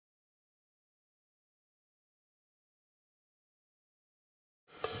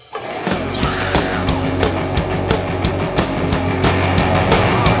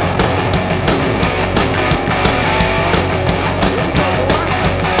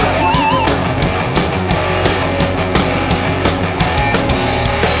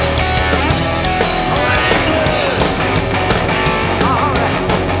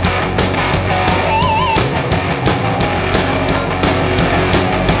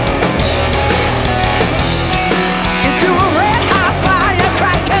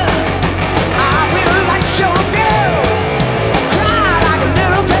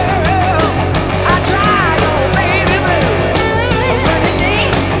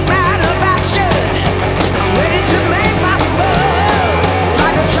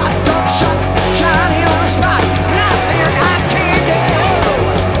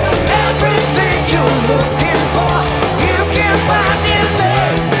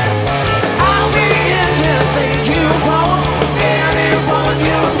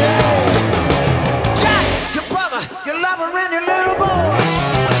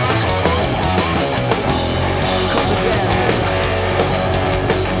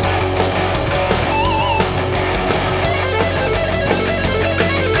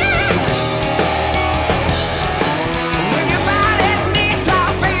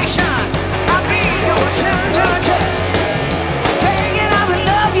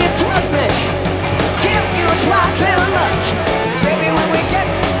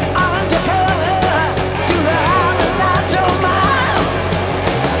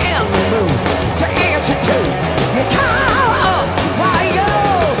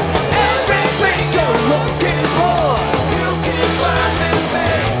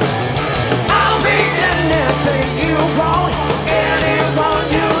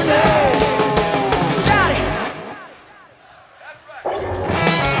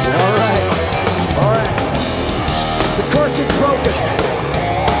broken.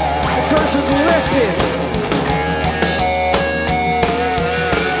 The curse is lifted.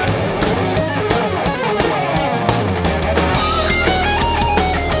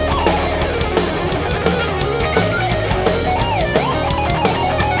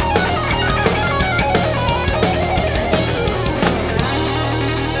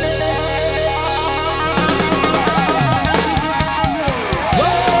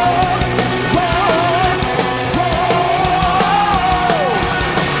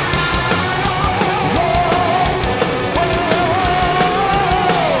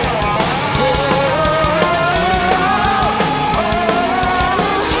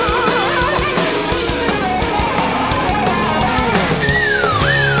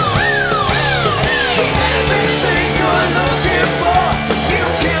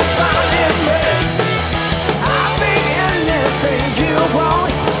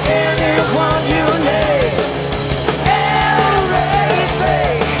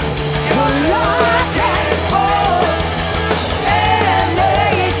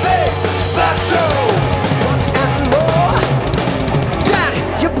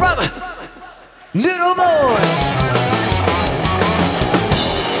 Little more.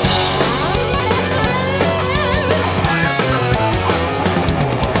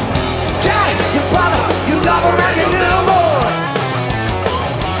 Daddy, your brother, you love her and you little more.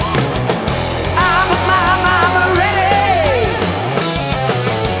 I'm with my mama ready.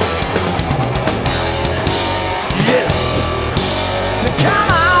 Yes. So come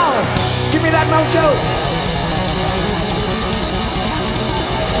on, give me that mojo.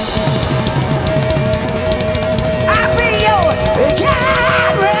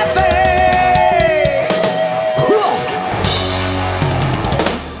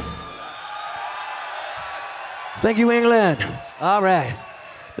 Thank you, England. All right.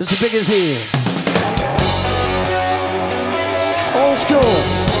 This is the biggest here. Old school.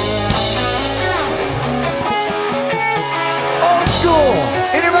 Old school.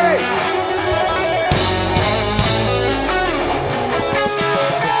 Anybody?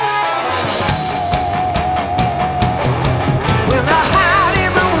 When the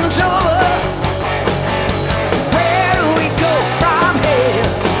honeymoon's over, where do we go from here?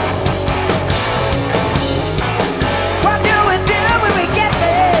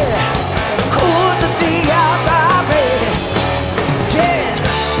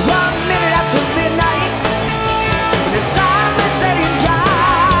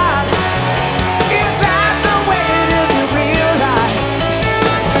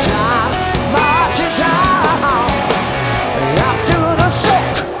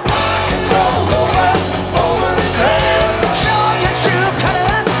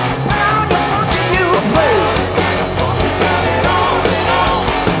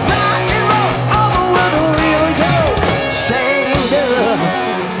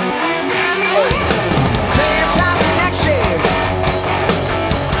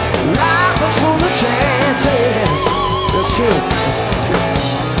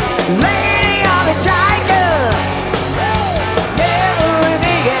 Lady on the tiger, never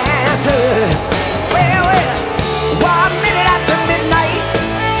any answer. Well, 1 minute after midnight,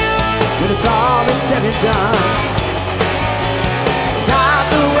 when it's all been said and done, it's not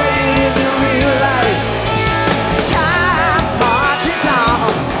the way it is in real life. Time marches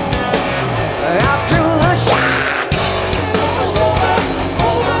on after the shock.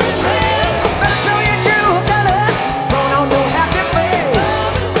 Better show your true colors, put on your happy face.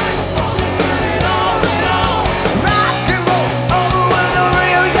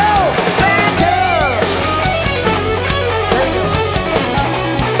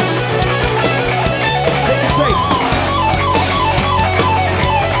 Face.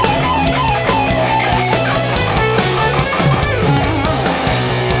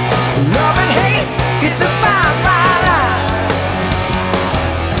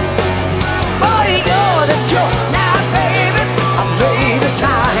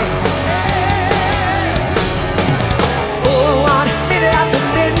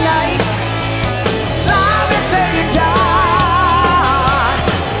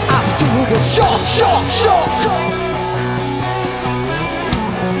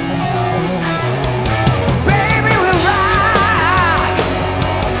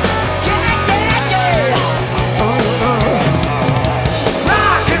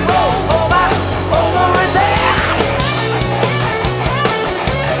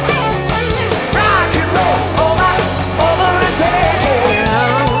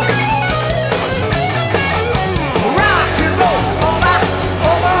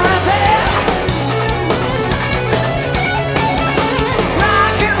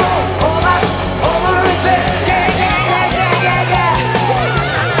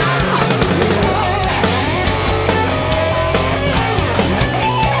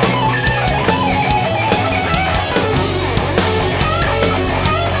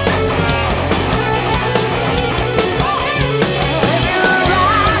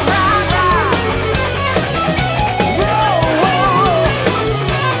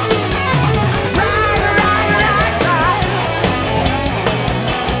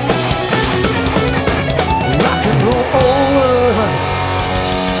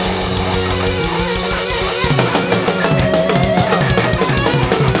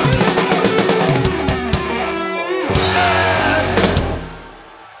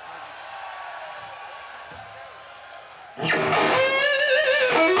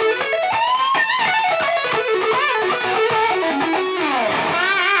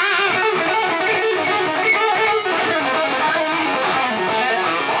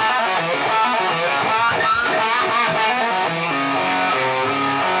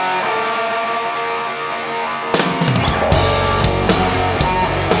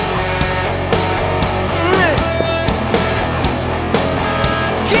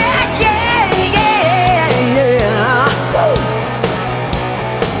 Yeah, yeah, yeah, yeah. Woo.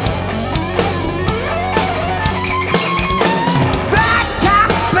 Black top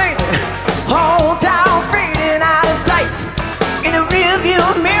painted, whole town fading out of sight. In the rearview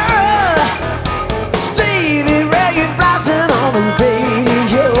mirror, Stevie Ray blasting on the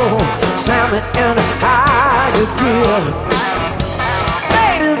radio, slamming in the high gear.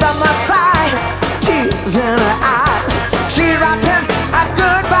 Lady by my side, tears in her eyes. She's writing a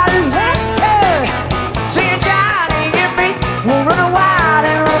goodbye letter, saying Johnny and me will run wild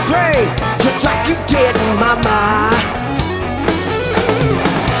and run free, just like you did in my mind.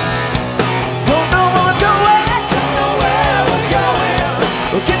 Don't know where we're going, don't know where we're going.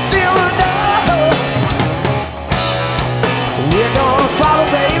 We'll get there enough. We're gonna follow,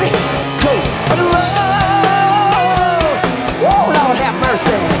 baby. Cool. Oh, Lord have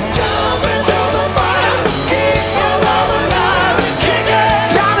mercy. Jump into the fire, keep your love alive, kick it.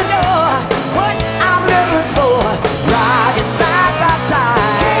 Time to know what I'm looking for, riding side by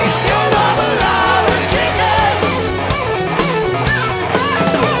side. Keep your love alive, kick it.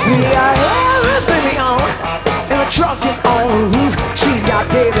 We got everything we own in the truck and on the roof. She's got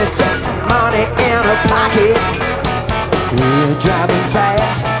baby set money in her pocket. We're driving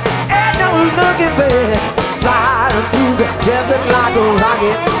fast and no looking back, flying through the desert like a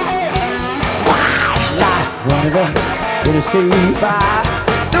rocket. Like running up in a C5.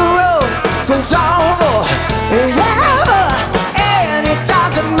 The road goes on forever, and it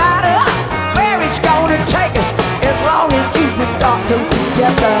doesn't matter where it's gonna take us, as long as you can talk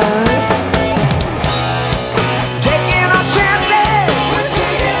together. Taking our chances, we're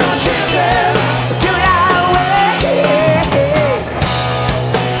taking our chances, do it our way.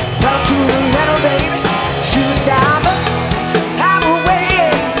 Down to the metal, baby, shoot down the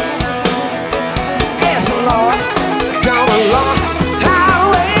highway. Yes, Lord, down the long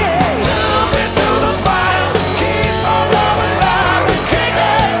highway. Jump into the fire, keep our love alive, kick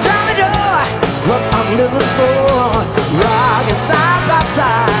it. Down the door, what I'm living for, rocking side by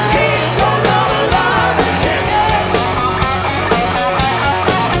side. Keep your love alive, kick it.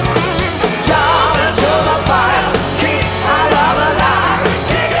 Jump into the fire, keep our love alive,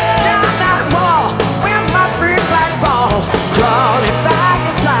 kick it. Down that wall, where my free flag falls, crawling back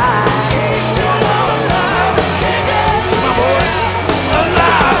inside. Keep your love alive, kick it. My boy,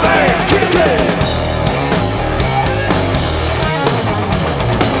 alive and kick it.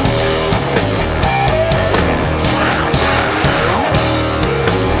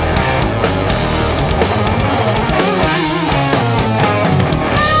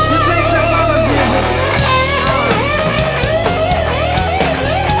 This ain't your mama's music.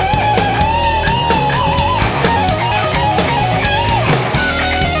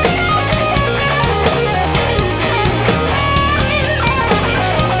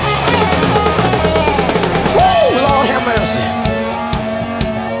 Woo, Lord have mercy.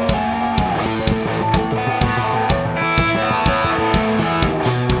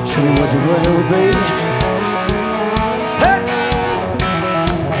 Show me what you're running with, baby. Hey.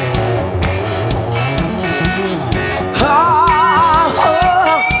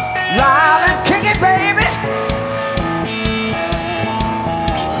 Oh, live and kick it, baby.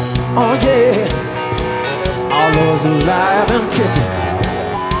 Oh yeah, all those alive and kick it.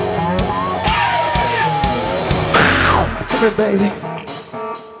 Come here, baby.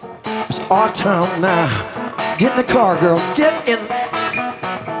 It's our time now. Get in the car, girl. Get in.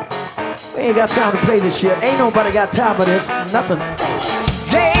 We ain't got time to play this shit. Ain't nobody got time for this. Nothing.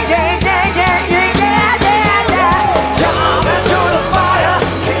 Yeah, yeah, yeah, yeah, yeah, yeah, yeah, yeah. Jump into the fire.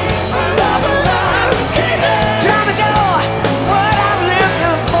 Keep my love alive. Keep it. Time to go. What I'm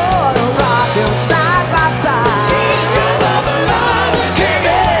looking for, the rockin' side by side. Keep your love alive. Keep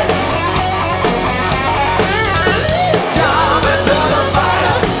it. Jump into the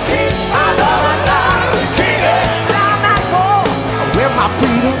fire. Keep my love alive. Keep it. Down that wall, where my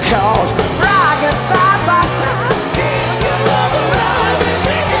freedom calls. Rockin' side by side. Keep your love alive.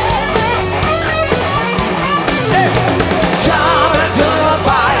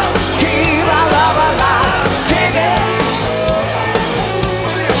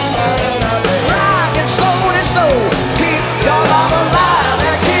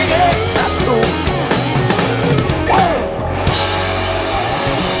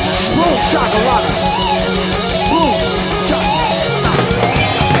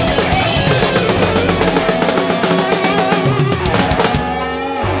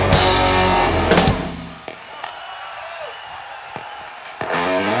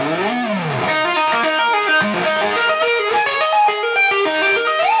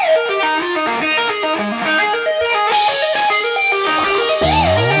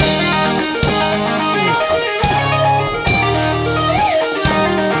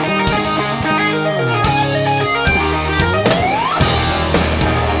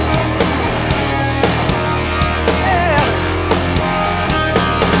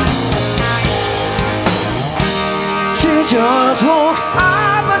 just woke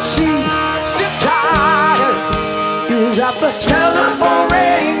up, but she's still tired. Is up the telephone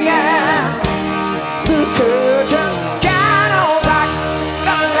ringing, the curtains got on back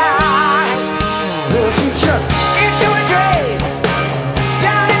the line. Well, she just into a dream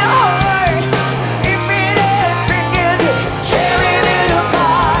down in the heart. If it ain't figured, sharing it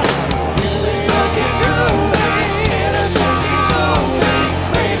apart. Really looking groovy, innocence is moving.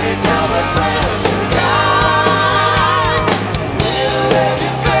 Baby, tell the press to die. Little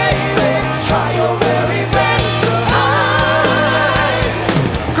legend, baby, try your very best to hide.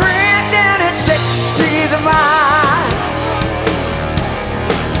 Granted, it's 60 of mine.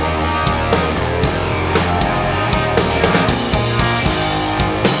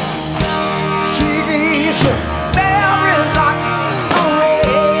 She's memories locked away,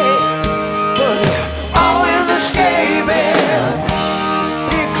 but they're always escaping.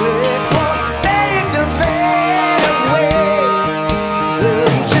 It click won't make them fade away. They're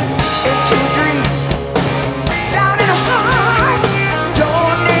reaching into dreams down in the heart.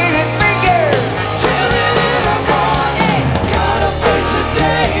 Don't need fingers tearing it apart. Gotta face the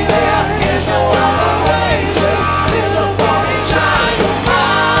day, there is no other way to live the fun inside your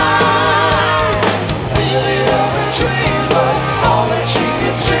mind. Feeling of the dreams, but all that she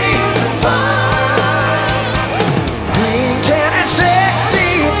could seem to find. Green 10 and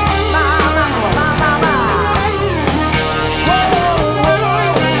 60, my.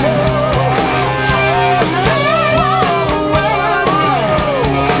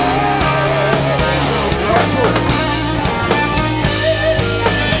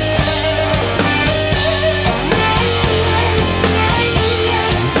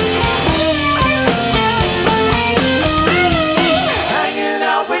 Hanging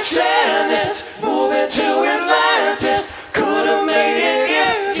out with Janice, moving to Atlantis. Could've made it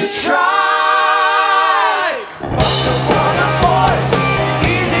if you tried. Once upon a voice,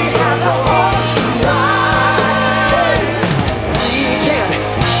 easy as a horse to ride. 310,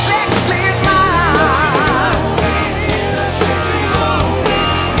 16 miles. In a 60 glow,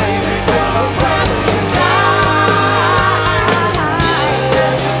 maybe till the press to die.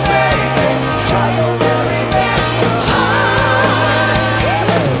 Legend, baby, try your very best to hide.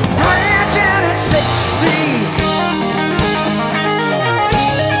 Granted, it's 60.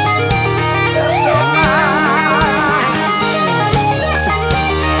 That's so mine.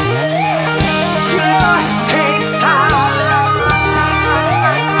 You can't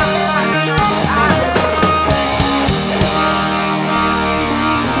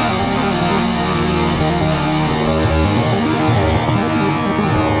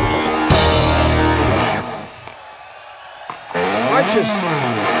Righteous.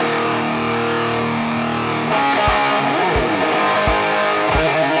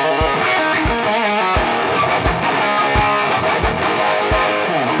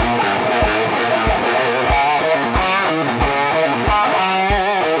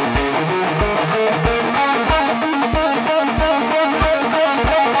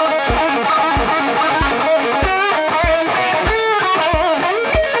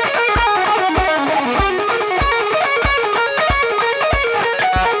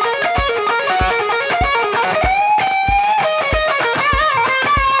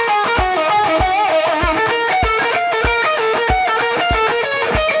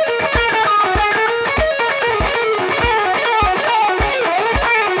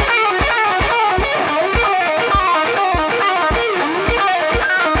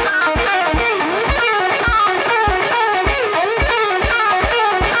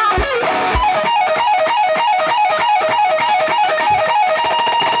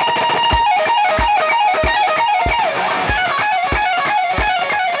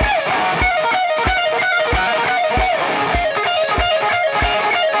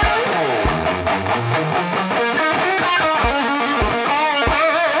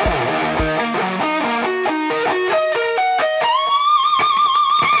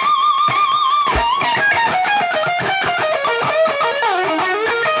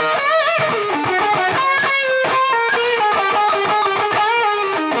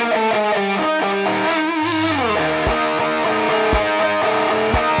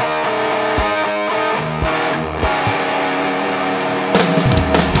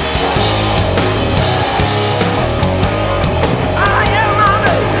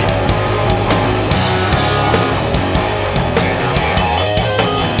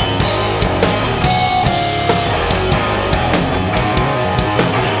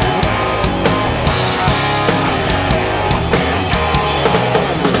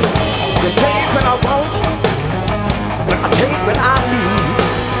 when I need.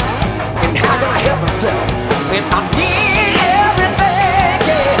 And how can I help myself when I'm here?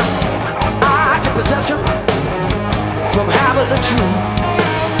 the truth.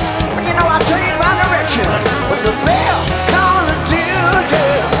 But you know I changed my direction when the bell calls the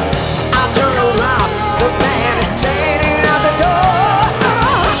duty. I turn around, the man is standing at the door.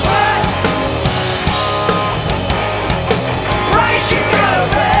 Price you gotta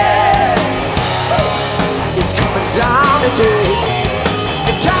pay. It's coming down today.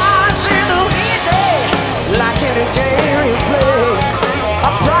 The time seems so easy, like any game you play.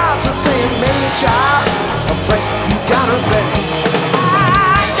 A price of saying maybe child, a price you gotta pay.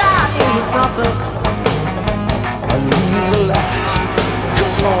 I got you nothing. I leave the lights.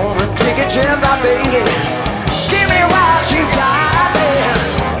 Come on and take a chance, baby. Give me what you got there.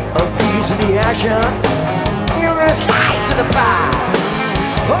 A piece of the action. You're a slice of the pie.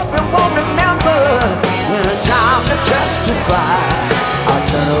 Hope you won't remember when it's time to testify. I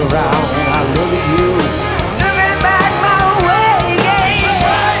turn around and I look at you, looking back my way, yeah,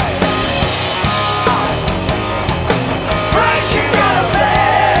 yeah. Price you gotta pay.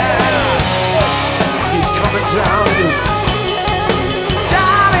 He's coming down to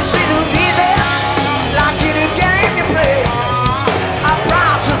time and see the easy, like any game you play. I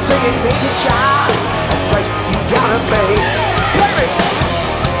promise to sing it, make it shine. A price you gotta pay. Baby.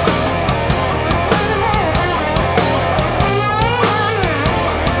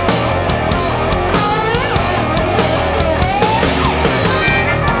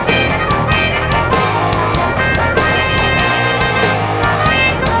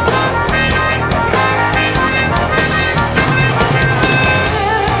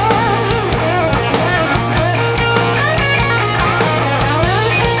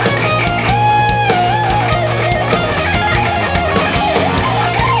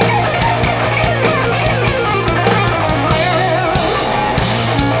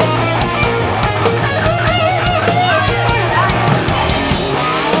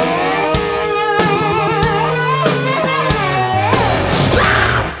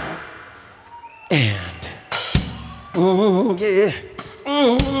 Yeah.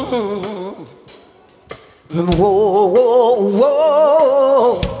 Whoa, whoa,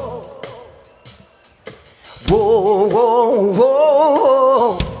 whoa. Whoa, whoa,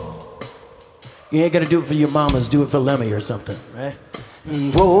 whoa. You ain't gotta do it for your mamas, do it for Lemmy or something, right?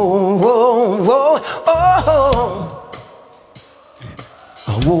 Whoa, whoa, whoa, oh.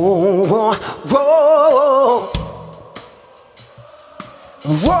 Whoa, whoa, whoa.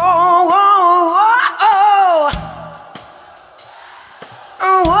 Whoa, whoa, whoa.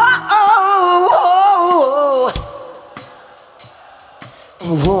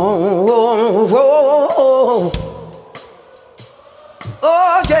 Whoa, whoa, whoa.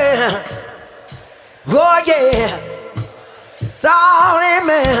 Oh yeah, oh yeah. Sorry,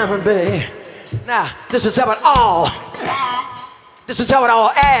 man, baby. Now this is how it all. This is how it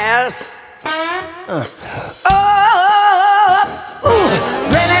all is.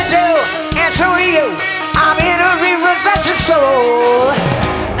 Ready to answer you. I'm in a repossession soul.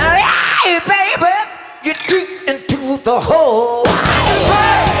 Hey, baby, you're deep into the hole.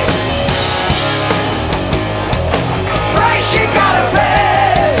 Price you gotta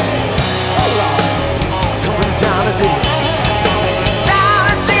pay. Coming down to this. Down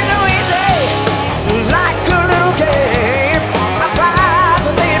and see Louise, like a little game. I buy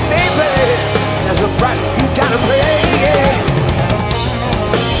the thing, baby. There's a price you gotta pay.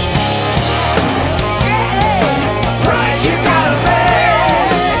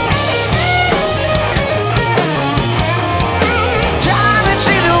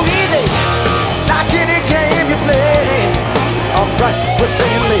 We're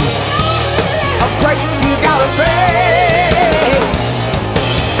saying me a price you gotta pay.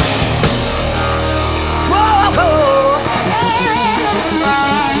 Whoa, whoa.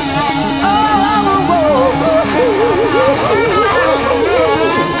 Oh, whoa.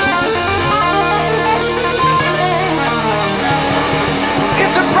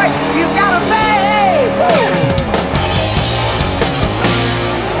 It's a price you gotta pay. Whoa.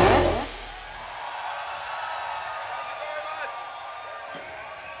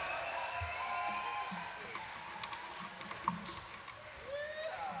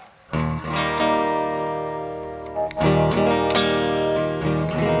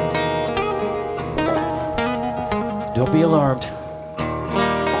 Don't be alarmed.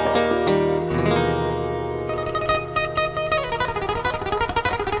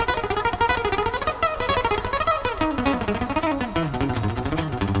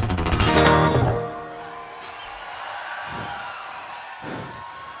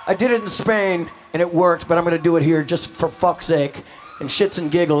 I did it in Spain and it worked, but I'm gonna do it here just for fuck's sake and shits and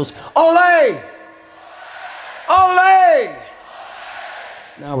giggles. Ole! Ole!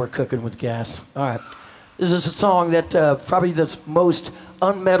 Now we're cooking with gas. All right. This is a song that probably the most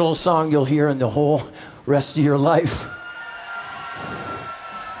unmetal song you'll hear in the whole rest of your life.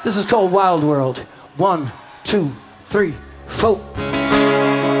 This is called Wild World. 1, 2, 3, 4.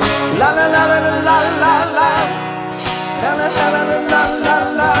 La la la la la la la la. La la la la la la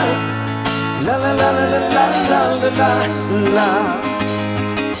la. La la la la la la la la.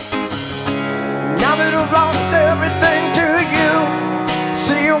 Now that I've lost everything to you,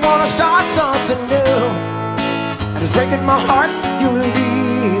 so you wanna start something new. And it's breaking my heart you're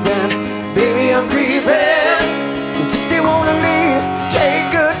leaving. Baby, I'm grieving. If you wanna leave, take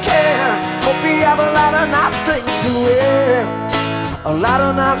good care. Hope you have a lot of nice things to wear. A lot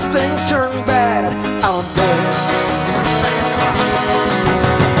of nice things turn bad out there.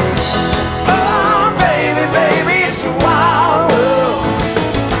 Oh, baby, baby, it's a wild world.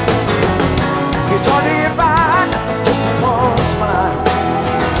 It's hard to get by just upon a smile.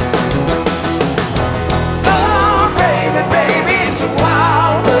 Oh, baby, baby, it's a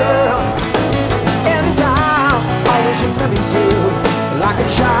wild world. And I'll always remember you like a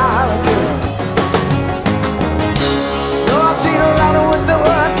child girl. No, I've seen a lot of what the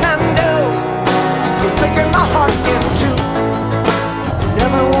world can do. You're breaking my heart in two.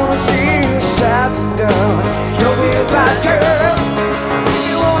 Never wanna see you sad, girl. Don't be a bad girl. If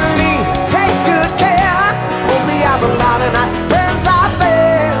you wanna leave, take good care. Only have a lot of nice friends out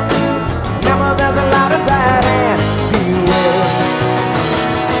there. Remember, there's a lot of bad and beware.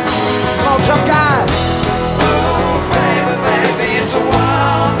 Come on, tough guys. Oh, baby, baby, it's a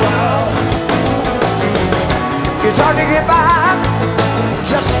wild world. It's hard to get by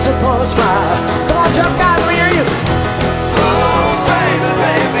just upon a smile. Come on, tough guys, let me hear you. Oh, baby,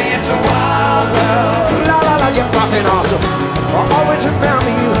 baby, it's a wild world. La la la, you're fucking awesome. I'll always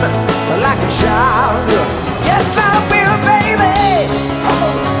remember you like a child. Yes, I will, baby. Oh.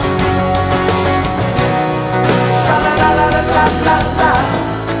 La la la la la la la la.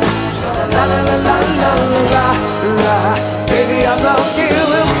 La la la la la la la. Baby, I love you.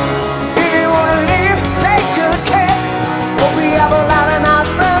 If you wanna leave, take good care. Hope we have a lot of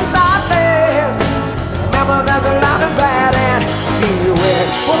nice friends out there. Remember, there's a lot of bad and beware.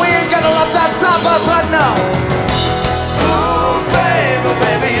 Well, we ain't gonna let that stop us right now. Oh, baby,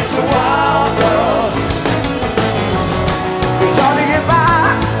 baby, it's a wild world. It's hard to get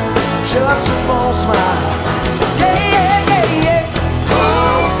by just a small smile. Yeah, yeah, yeah, yeah.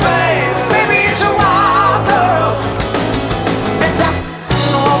 Oh, baby, baby, it's a wild world. And I'll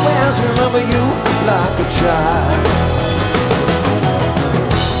always remember you like a child.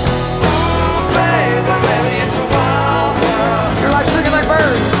 Oh, baby, baby, it's a wild world. You're like singing like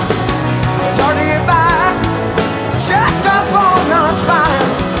birds. It's hard to get by just up on a smile.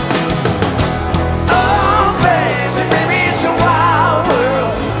 Oh, baby, baby, it's a wild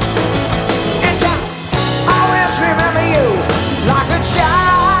world. And I'll always remember you like a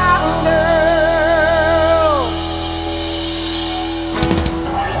child girl.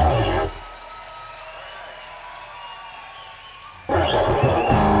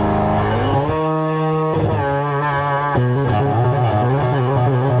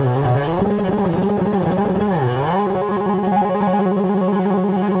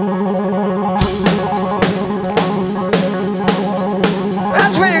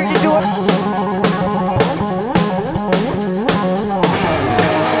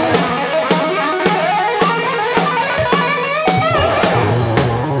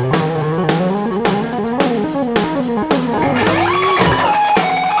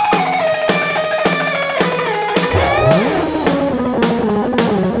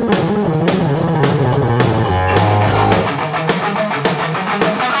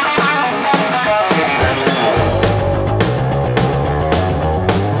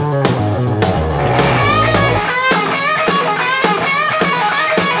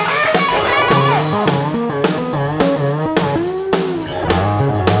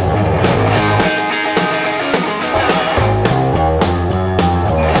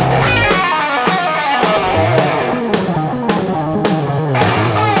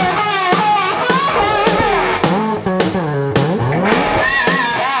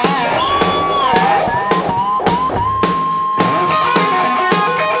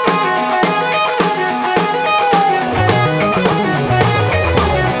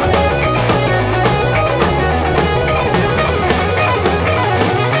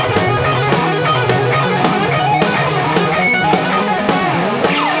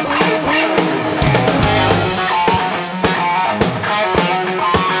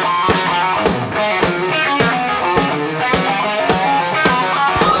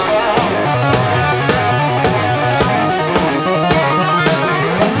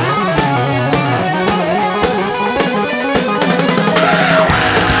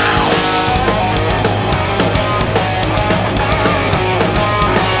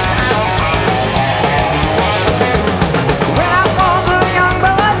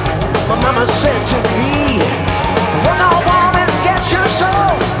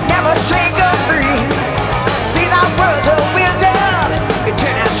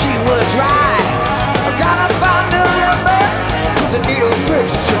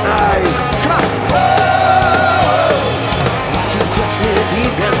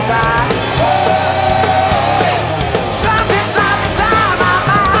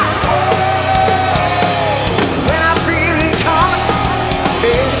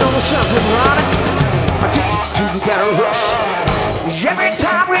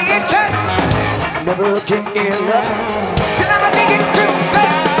 never get enough. 'Cause I'm addicted to the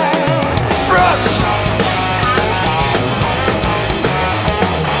rush.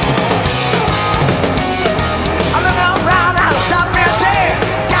 I look around, I stop me and say,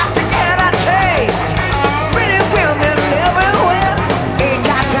 got to get a taste. Pretty women everywhere, ain't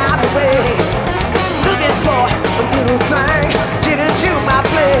got time to waste. Looking for a little thing, get into my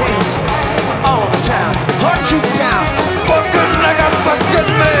place. All the time, hunt you down, fucking like a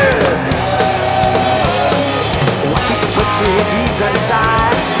fucking man. Want you to touch me deep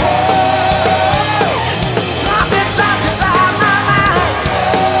inside. Something's inside my mind.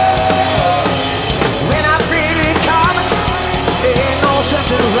 When I feel it coming, there ain't no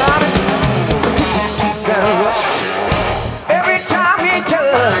sense in running. Addicted to that rush. Every time you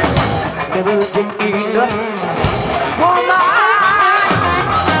touch, never get enough. Woman,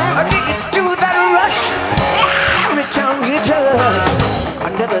 addicted to that rush. Every time you touch, I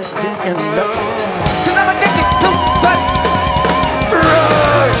never get enough. 'Cause I'm addicted to that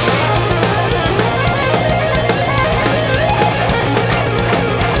rush.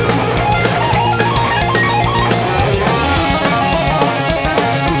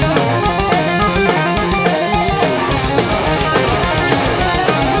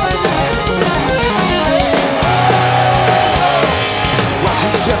 Watch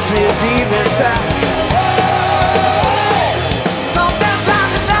you touch me deep inside. Something's on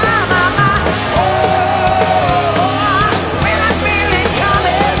the time of my when I feel it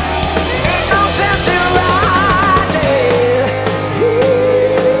coming, ain't no sense in riding.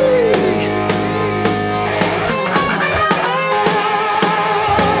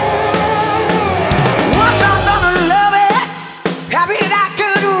 Once I'm gonna love it, happy I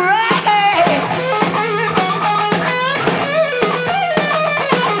could ride.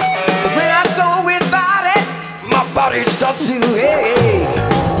 But when I go without it, my body starts to ache.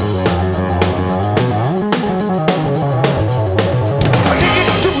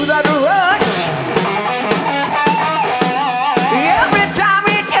 Addicted to that rush. Every time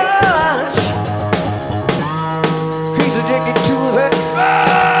we touch, he's addicted to that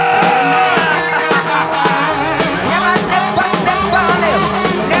rush. Never, never, never,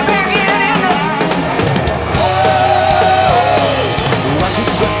 never get enough. Watch you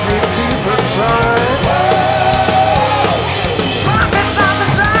touch me deep inside. Something's on the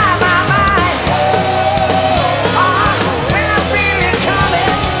time of my mind. When I feel it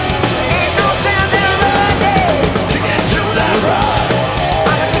coming, ain't no sense in running. Addicted to that rush.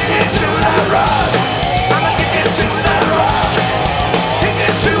 I'm addicted to that rush. I'm addicted to that rush.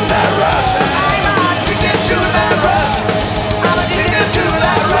 Addicted to that rush. I'm addicted to that rush. I'm addicted to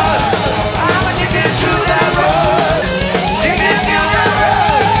that rush. I'm addicted to that rush. Addicted to that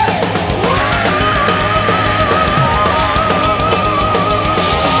rush.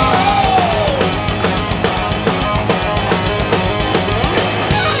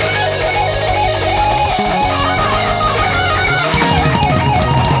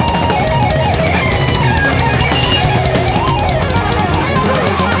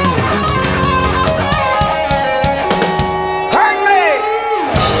 Hurt me.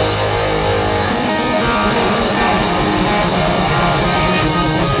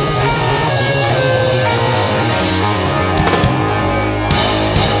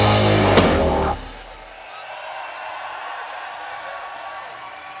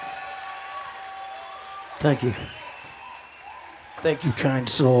 Thank you. Thank you, kind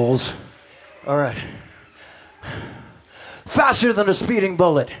souls. All right. Faster than a speeding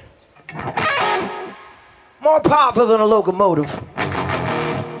bullet. More powerful than a locomotive.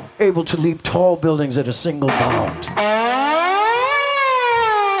 Able to leap tall buildings at a single bound.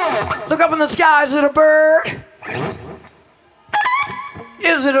 Look up in the sky, is it a bird?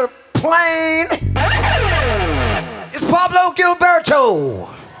 Is it a plane? It's Pablo Gilberto.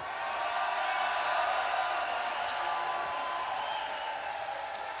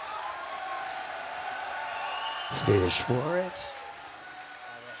 Fish for it.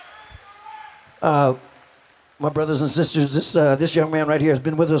 My brothers and sisters, this young man right here has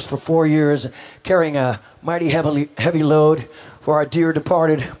been with us for 4 years, carrying a mighty heavy load for our dear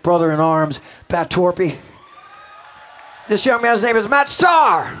departed brother in arms, Pat Torpy. This young man's name is Matt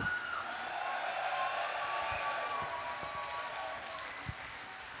Starr.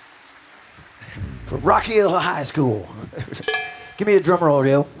 From Rocky Hill High School. Give me a drum roll,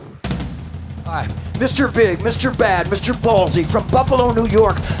 yo. All right, Mr. Big, Mr. Bad, Mr. Ballsy from Buffalo, New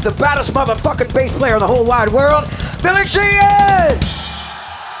York, the baddest motherfucking bass player in the whole wide world, Billy Sheehan!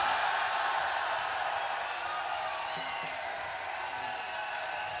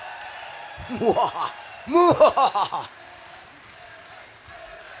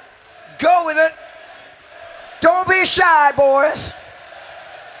 Go with it. be shy, boys.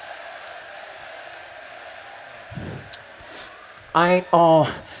 Ain't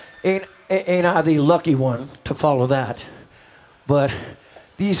I the lucky one to follow that? But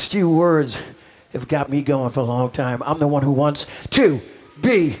these few words have got me going for a long time. I'm the one who wants to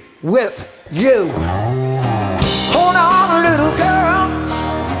be with you. Hold on, little girl.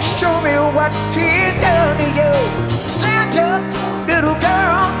 Show me what he's done to you. Stand up, little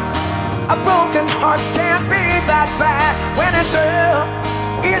girl. A broken heart can't be that bad. When it's real,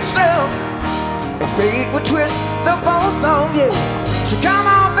 it's real. And fate will twist the both of you. So come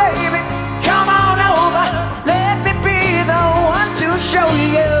on, baby, come on over. Let me be the one to show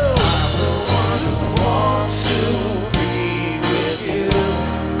you. I'm the one who wants to be with you.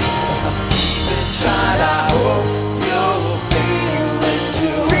 Deep inside, I hope you'll feel it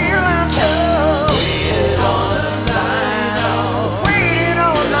too. Feeling too. Waiting on the line, oh. Waiting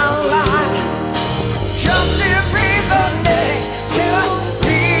on the line. Just to be the next to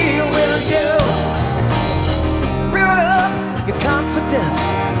be with you. Build up your confidence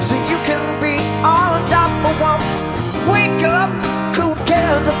so you can be on top for once. Wake up, who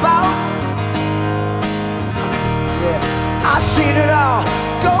cares about? Yeah, I've seen it all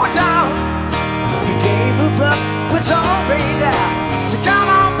go down. You can't move up, it's already down. So come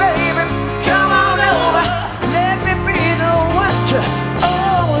on, baby, come on over. Let me be the one to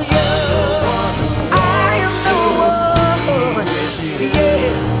own you. I am the one, yeah.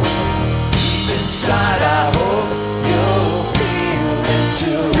 Deep inside, I hope you'll feel it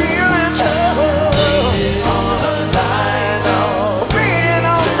too. Feeling too. Waiting on the line, oh. Waiting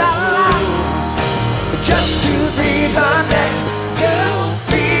on the line. Just to be the next to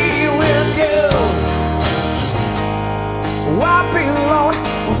be with you. Why be alone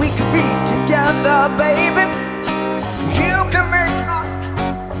when we could be together, baby? You can make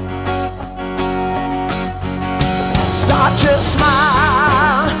start to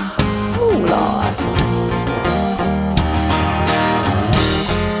smile. Oh, Lord.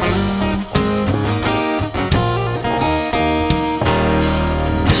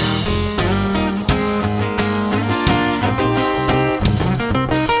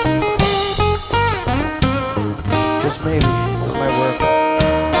 Just maybe, this might work.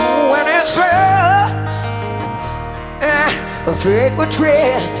 When it's real, fate will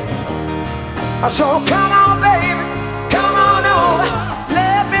twist. So come on, baby, come on over.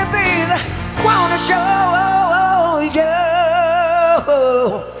 Let me be the one to show you.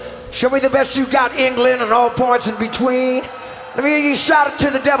 Show me the best you got, England, and all points in between. Let me hear you shout it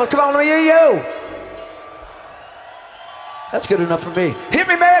to the devil. Come on, let me hear you. That's good enough for me. Hit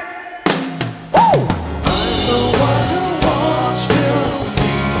me, man. Woo! I'm the one who wants to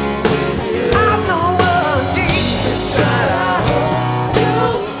be with you. I'm the one deep inside. I hope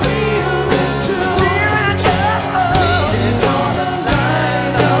you'll feel it too. Feel it too. Waiting on the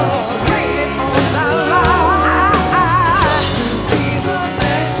line, oh. Waiting on the line. Just to be the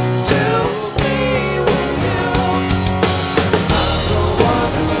next to be with you. I'm the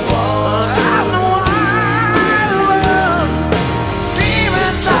one who wants to. I'm the one deep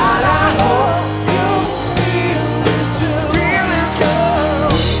inside. I hope you'll feel it too. Feel it too.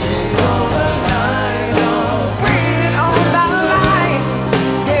 Waiting on the line, oh. Waiting on the line.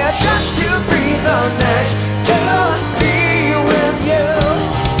 Yeah, just to be the next to be with you.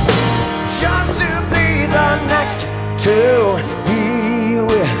 Just to be the next to be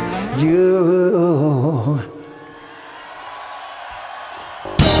with you.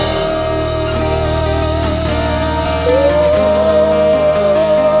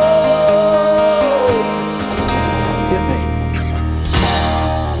 Hit me.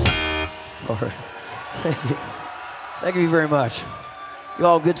 All right. Thank you. Thank you very much. You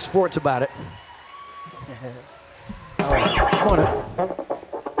all good sports about it. All right. Come on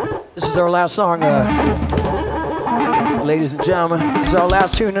up. This is our last song, ladies and gentlemen. This is our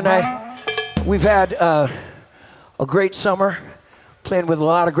last tune tonight. We've had a great summer, playing with a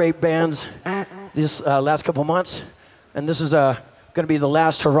lot of great bands this last couple months. And this is going to be the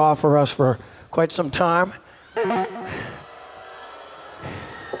last hurrah for us for quite some time.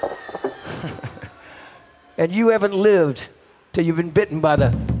 And you haven't lived till you've been bitten by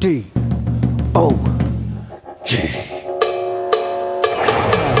the D-O-G.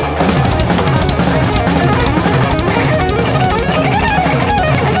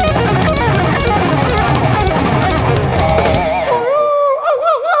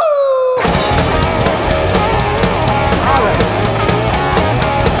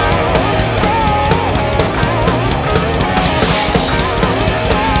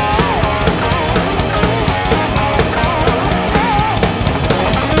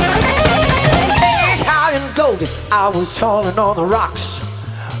 I was toiling on the rocks,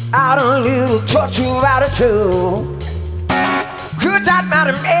 out a little touch of attitude. Good that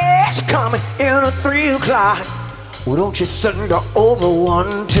Madam X coming in at 3 o'clock. Well, don't you send her over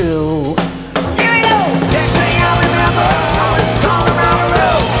 1, 2. Here we go. Next thing I remember, I was crawling around the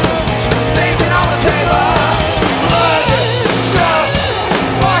road, facing on the table. Blood, stuff,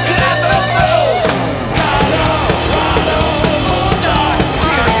 barking at the road. Colorado, Bulldog.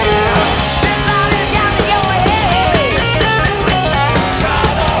 This all is got me your head.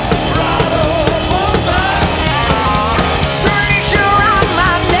 Colorado, Bulldog. Turning sure on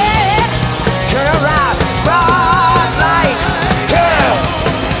my neck. Turn around, run like hell.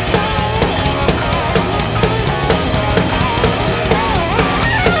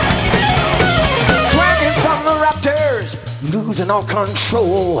 Swinging from the Raptors, losing all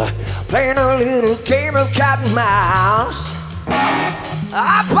control, playing a little game of cat and mouse.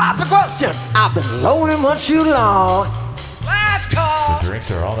 I popped the question, I've been lonely much too long. Last call. The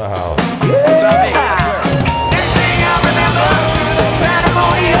drinks are on the house. Yeah. Next thing I remember,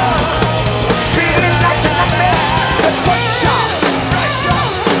 pandemonium, feeling like a nightmare. The bloodstock, right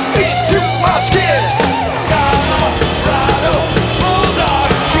up into my skin. Colorado, Bulldog.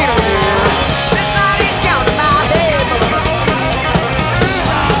 This night is down to my head,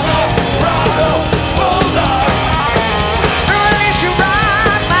 Colorado, Bulldog. Release you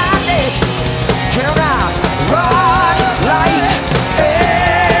right my neck. Turn around, run like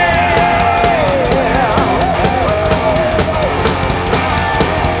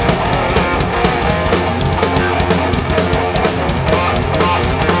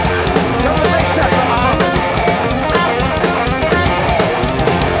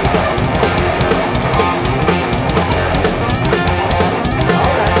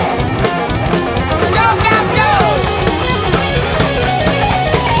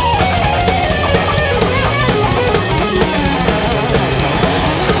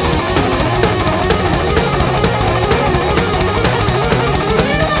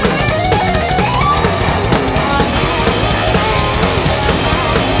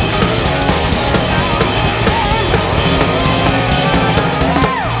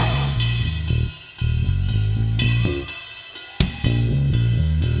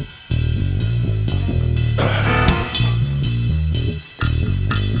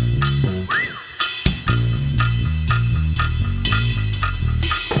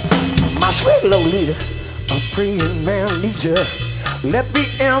my sweet Lolita, a praying man needs her. Let me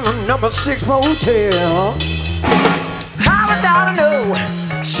in the number 6 motel. How would I know?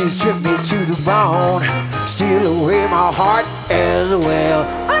 She stripped me to the bone, steal away my heart as well.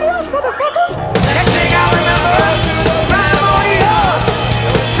 Adios, motherfuckers. Next thing I remember, pandemonium,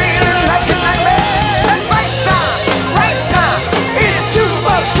 feeling like a nightmare. That right time, into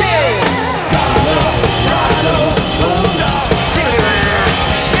my skin. Colorado, Bulldog.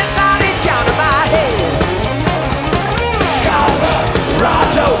 This night is down to my head.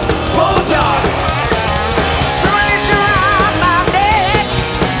 Colorado, Bulldog. So release your around my neck.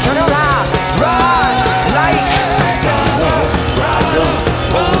 Turn around, run like Colorado,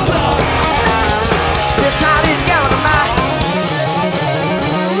 Bulldog. This night is down to my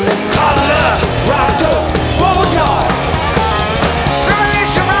Colorado, Bulldog. So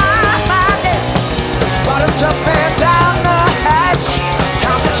release your around my neck. Bottoms up and down the hatch.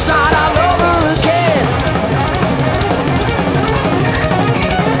 Time to start all over again.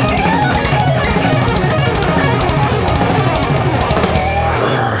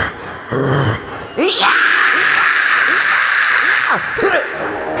 Hit it.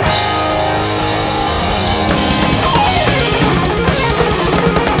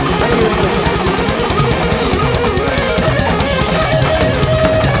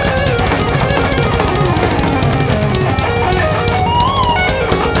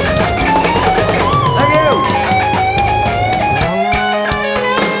 Thank you.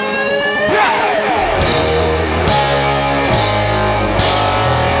 Yeah.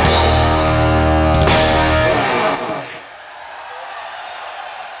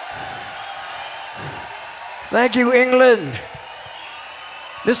 Thank you, England.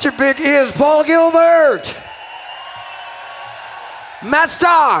 Mr. Big Ears, Paul Gilbert. Matt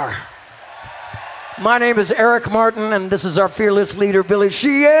Starr. My name is Eric Martin, and this is our fearless leader, Billy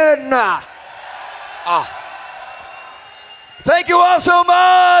Sheehan. Thank you all so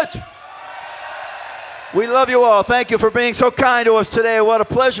much. We love you all. Thank you for being so kind to us today. What a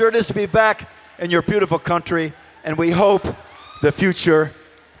pleasure it is to be back in your beautiful country, and we hope the future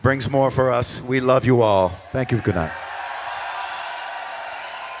brings more for us. We love you all. Thank you. Good night.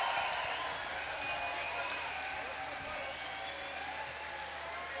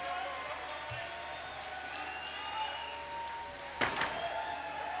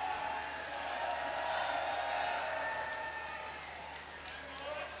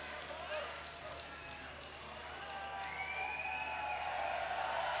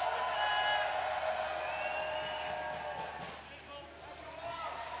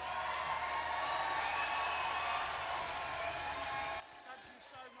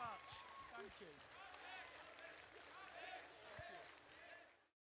 you.